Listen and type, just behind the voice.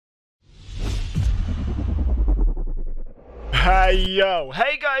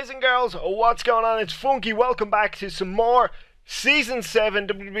Hey guys and girls, what's going on? It's Funky. Welcome back to some more Season 7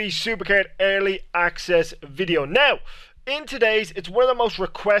 WWE SuperCard Early Access video. Now, in today's, it's one of the most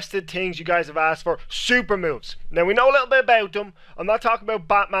requested things you guys have asked for, Supermoves. Now, we know a little bit about them. I'm not talking about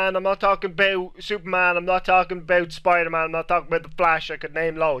Batman, I'm not talking about Superman, I'm not talking about Spider-Man, I'm not talking about The Flash, I could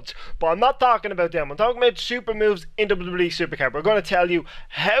name loads. But I'm not talking about them, I'm talking about Supermoves in WWE SuperCard. We're going to tell you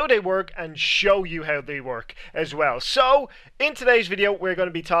how they work and show you how they work as well. So, in today's video, we're going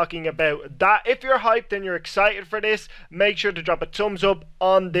to be talking about that. If you're hyped and you're excited for this, make sure to drop a thumbs up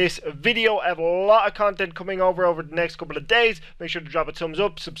on this video. I have a lot of content coming over the next couple of days. Make sure to drop a thumbs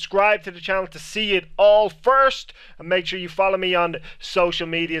up, subscribe to the channel to see it all first, and make sure you follow me on social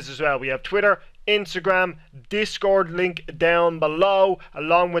medias as well. We have Twitter, Instagram, Discord link down below.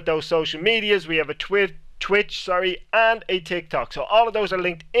 Along with those social medias, we have a Twitch, and a TikTok. So all of those are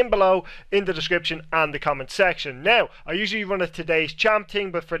linked in below in the description and the comment section. Now, I usually run a today's champ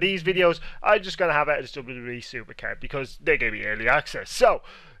thing, but for these videos, I'm just going to have it as WWE SuperCard because they gave me early access. So,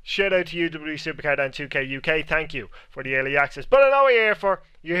 shout out to you, WWE SuperCard and 2K UK. Thank you for the early access. But I know what you're here for.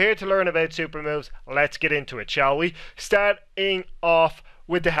 You're here to learn about super moves. Let's get into it, shall we? Starting off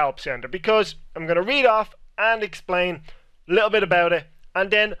with the help center, because I'm going to read off and explain a little bit about it,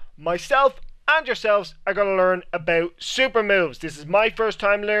 and then myself and yourselves are going to learn about super moves. This is my first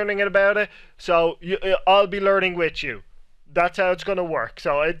time learning about it, so I'll be learning with you. That's how it's going to work.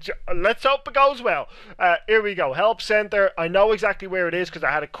 So let's hope it goes well. Here we go. Help center. I know exactly where it is because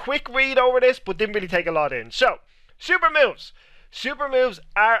I had a quick read over this, but didn't really take a lot in. So, super moves. Super moves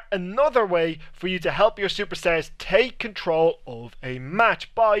are another way for you to help your superstars take control of a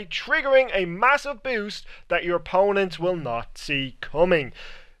match by triggering a massive boost that your opponents will not see coming.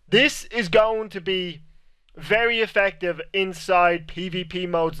 This is going to be very effective inside PvP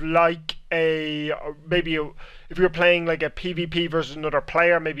modes, like if you're playing like a PvP versus another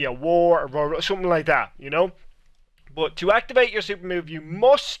player, maybe a war or something like that, you know. But to activate your super move, you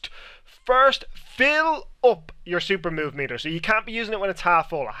must first fill up your super move meter. So you can't be using it when it's half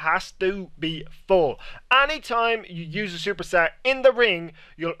full. It has to be full. Anytime you use a superstar in the ring,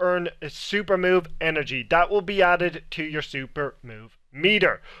 you'll earn a super move energy. That will be added to your super move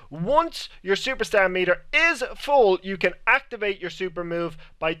meter. Once your superstar meter is full, you can activate your super move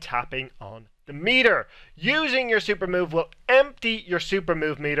by tapping on the meter. Using your super move will empty your super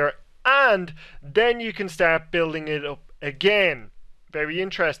move meter, and then you can start building it up again. Very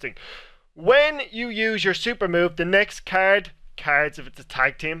interesting. When you use your super move, the next cards if it's a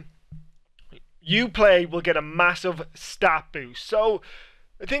tag team you play will get a massive stat boost. So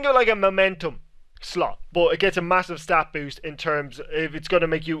think of it like a momentum slot, but it gets a massive stat boost in terms if it's going to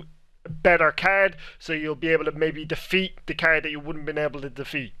make you a better card, so you'll be able to maybe defeat the card that you wouldn't been able to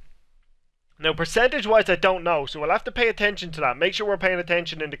defeat. Now, percentage wise, I don't know, so we'll have to pay attention to that. Make sure we're paying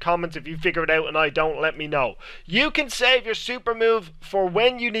attention in the comments. If you figure it out and I don't, let me know. You can save your super move for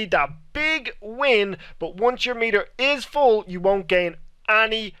when you need that big win, but once your meter is full, you won't gain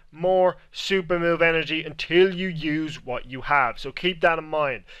any more super move energy until you use what you have. So keep that in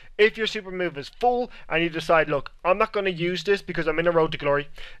mind. If your super move is full and you decide, look, I'm not going to use this because I'm in a road to glory,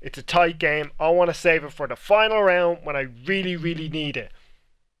 it's a tight game, I want to save it for the final round when I really need it.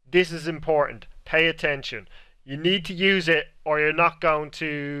 This is important. Pay attention. You need to use it or you're not going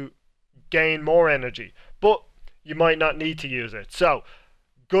to gain more energy, but you might not need to use it. So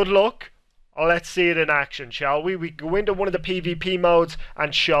good luck. Let's see it in action, shall we? We go into one of the PvP modes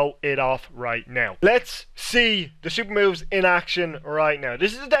and show it off right now. Let's see the super moves in action right now.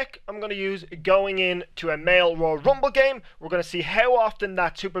 This is the deck I'm going to use going into a male Royal Rumble game. We're going to see how often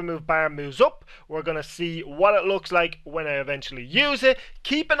that super move bar moves up. We're going to see what it looks like when I eventually use it.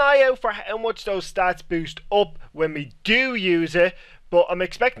 Keep an eye out for how much those stats boost up when we do use it. But I'm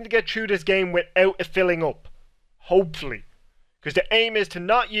expecting to get through this game without it filling up. Hopefully. Because the aim is to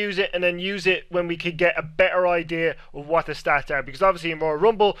not use it and then use it when we could get a better idea of what the stats are. Because obviously in Royal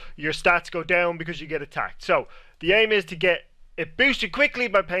Rumble, your stats go down because you get attacked. So the aim is to get it boosted quickly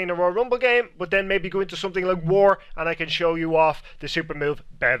by playing a Royal Rumble game, but then maybe go into something like War and I can show you off the super move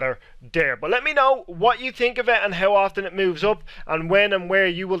better there. But let me know what you think of it and how often it moves up and when and where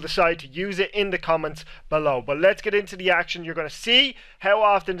you will decide to use it in the comments below. But let's get into the action. You're going to see how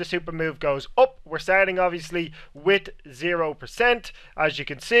often the super move goes up. We're starting obviously with 0%. As you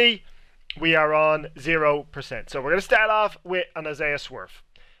can see, we are on 0%. So we're going to start off with an Isaiah Swerve.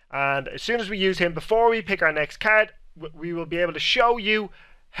 And as soon as we use him, before we pick our next card, we will be able to show you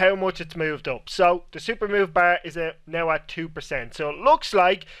how much it's moved up. So the super move bar is now at 2%. So it looks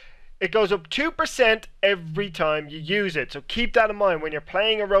like it goes up 2% every time you use it. So keep that in mind when you're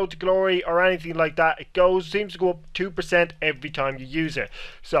playing a Road to Glory or anything like that. It seems to go up 2% every time you use it.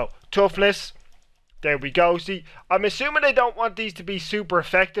 So toughness, there we go. See, I'm assuming they don't want these to be super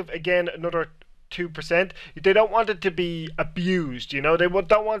effective. Again, another 2%. They don't want it to be abused, you know. They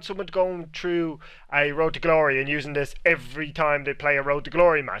don't want someone going through a Road to Glory and using this every time they play a Road to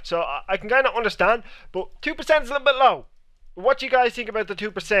Glory match. So I can kind of understand, but 2% is a little bit low. What do you guys think about the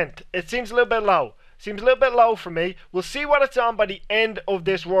 2%? It seems a little bit low. Seems a little bit low for me. We'll see what it's on by the end of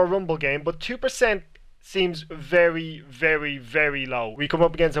this Royal Rumble game, but 2% seems very, very, very low. We come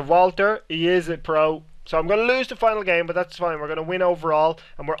up against a Walter. He is a pro. So I'm going to lose the final game, but that's fine. We're going to win overall,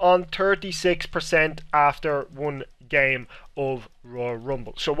 and we're on 36% after one game of Royal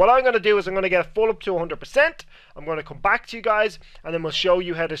Rumble. So what I'm going to do is I'm going to get full up to 100%. I'm going to come back to you guys, and then we'll show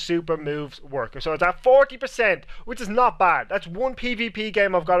you how the super moves work. So it's at 40%, which is not bad. That's one PvP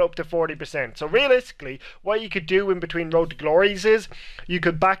game I've got up to 40%. So realistically, what you could do in between Road to Glories is you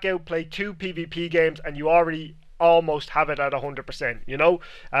could back out, play 2 PvP games, and you already almost have it at 100%, you know?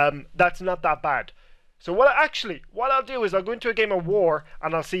 That's not that bad. So what I'll do is I'll go into a game of War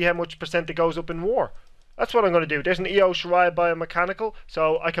and I'll see how much percent it goes up in War. That's what I'm going to do. There's an Io Shirai biomechanical,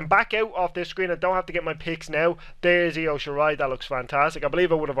 so I can back out off this screen. I don't have to get my picks now. There's Io Shirai. That looks fantastic. I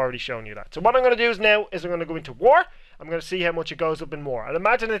believe I would have already shown you that. So what I'm going to do is I'm going to go into War. I'm going to see how much it goes up in War. I'd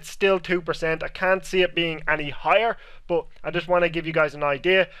imagine it's still 2%. I can't see it being any higher, but I just want to give you guys an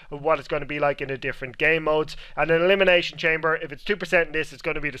idea of what it's going to be like in the different game modes. And an Elimination Chamber, if it's 2% in this, it's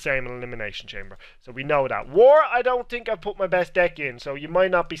going to be the same in Elimination Chamber. So we know that. War, I don't think I've put my best deck in, so you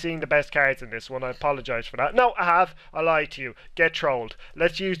might not be seeing the best cards in this one. I apologise for that. No, I have. I lied to you. Get trolled.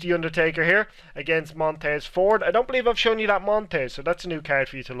 Let's use the Undertaker here against Montez Ford. I don't believe I've shown you that Montez, so that's a new card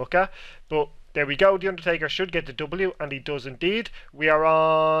for you to look at. But there we go. The Undertaker should get the W, and he does indeed. We are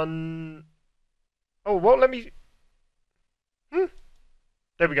on... Oh, well, let me...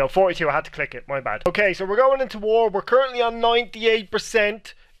 There we go, 42. I had to click it. My bad. Okay, so we're going into War. We're currently on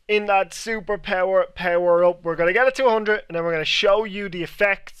 98% in that super power up. We're going to get it to 100, and then we're going to show you the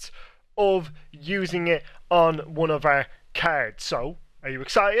effects of using it on one of our cards. So, are you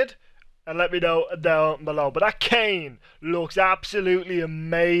excited? And let me know down below. But that Kane looks absolutely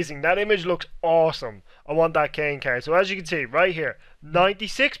amazing. That image looks awesome. I want that Kane card. So as you can see right here,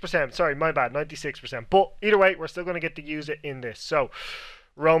 96%. Sorry, my bad, 96%. But either way, we're still going to get to use it in this. So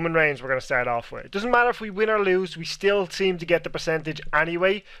Roman Reigns we're going to start off with. It doesn't matter if we win or lose. We still seem to get the percentage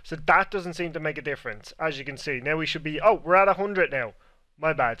anyway. So that doesn't seem to make a difference. As you can see. Now we should be... Oh, we're at 100 now.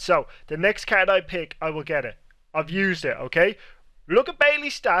 My bad. So the next card I pick, I will get it. I've used it, okay? Look at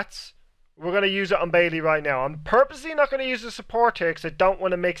Bayley's stats. We're going to use it on Bayley right now. I'm purposely not going to use the support here because I don't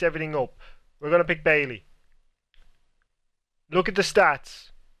want to mix everything up. We're going to pick Bayley. Look at the stats.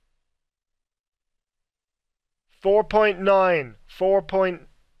 4.9. 4.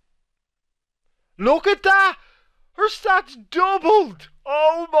 Look at that! Her stats doubled!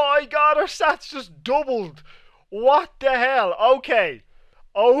 Oh my god, her stats just doubled! What the hell? Okay.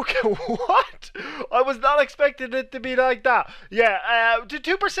 Okay, what? I was not expecting it to be like that. Yeah, the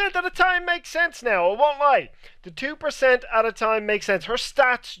 2% at a time makes sense now. I won't lie. The 2% at a time makes sense. Her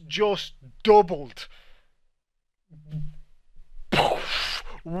stats just doubled.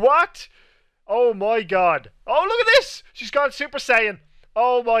 What? Oh my god. Oh, look at this. She's gone Super Saiyan.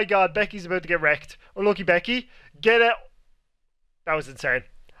 Oh my god, Becky's about to get wrecked. Unlucky Becky. Get it. That was insane.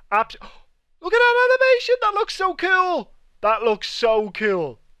 Look at that animation. That looks so cool. That looks so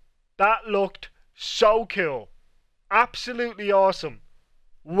cool. That looked so cool. Absolutely awesome.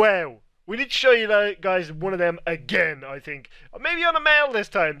 Wow. We need to show you that, guys, one of them again, I think. Or maybe on a mail this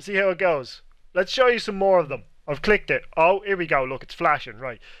time. See how it goes. Let's show you some more of them. I've clicked it. Oh, here we go. Look, it's flashing.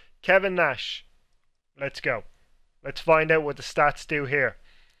 Right. Kevin Nash. Let's go. Let's find out what the stats do here.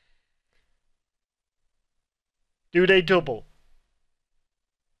 Do they double?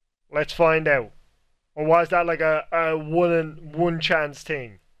 Let's find out. Or was that like a one chance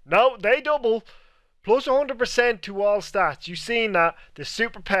thing? No, they double. Plus 100% to all stats. You've seen that. The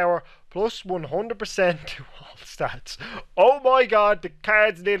superpower plus 100% to all stats. Oh my god, the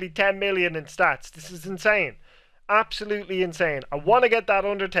card's nearly 10 million in stats. This is insane. Absolutely insane. I want to get that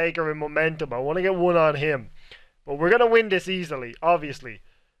Undertaker in momentum. I want to get one on him. But we're going to win this easily, obviously.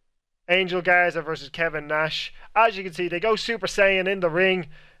 Angel Garza versus Kevin Nash. As you can see, they go Super Saiyan in the ring.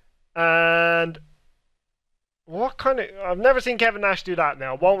 And... what kind of... I've never seen Kevin Nash do that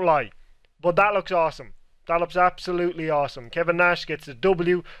now, won't lie. But that looks awesome. That looks absolutely awesome. Kevin Nash gets the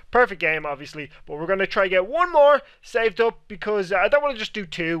W. Perfect game, obviously. But we're going to try to get one more saved up because I don't want to just do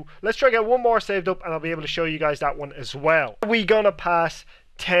two. Let's try to get one more saved up and I'll be able to show you guys that one as well. We're going to pass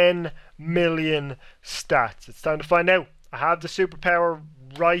 10 million stats. It's time to find out. I have the superpower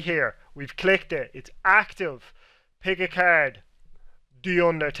right here. We've clicked it. It's active. Pick a card. The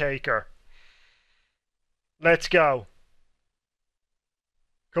Undertaker. Let's go.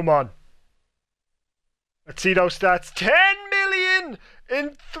 Come on. Let's see those stats. 10 million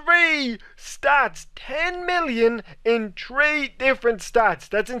in 3 stats. 10 million in 3 different stats.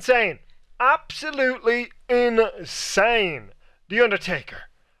 That's insane. Absolutely insane. The Undertaker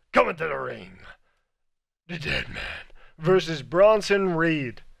coming to the ring. The Dead Man versus Bronson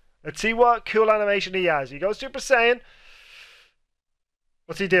Reed. Let's see what cool animation he has. He goes Super Saiyan.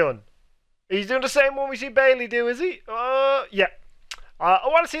 What's he doing? He's doing the same one we see Bailey do, is he? Yeah. I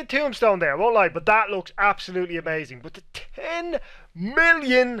want to see a tombstone there, I won't lie, but that looks absolutely amazing. But the 10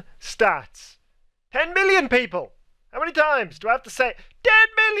 million stats. 10 million people. How many times do I have to say 10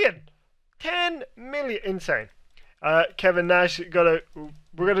 million? 10 million. Insane. Kevin Nash, we're going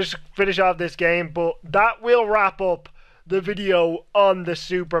to finish off this game, but that will wrap up the video on the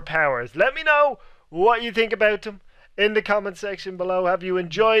superpowers. Let me know what you think about them in the comment section below. Have you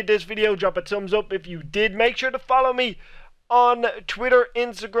enjoyed this video? Drop a thumbs up if you did. Make sure to follow me on Twitter,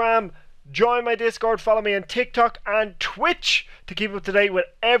 Instagram, join my Discord, follow me on TikTok and Twitch to keep up to date with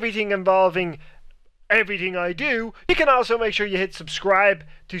everything involving everything I do. You can also make sure you hit subscribe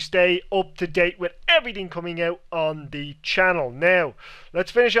to stay up to date with everything coming out on the channel. Now,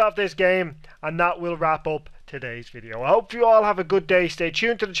 let's finish off this game and that will wrap up today's video. I hope you all have a good day. Stay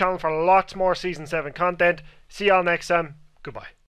tuned to the channel for lots more Season 7 content. See y'all next time. Goodbye.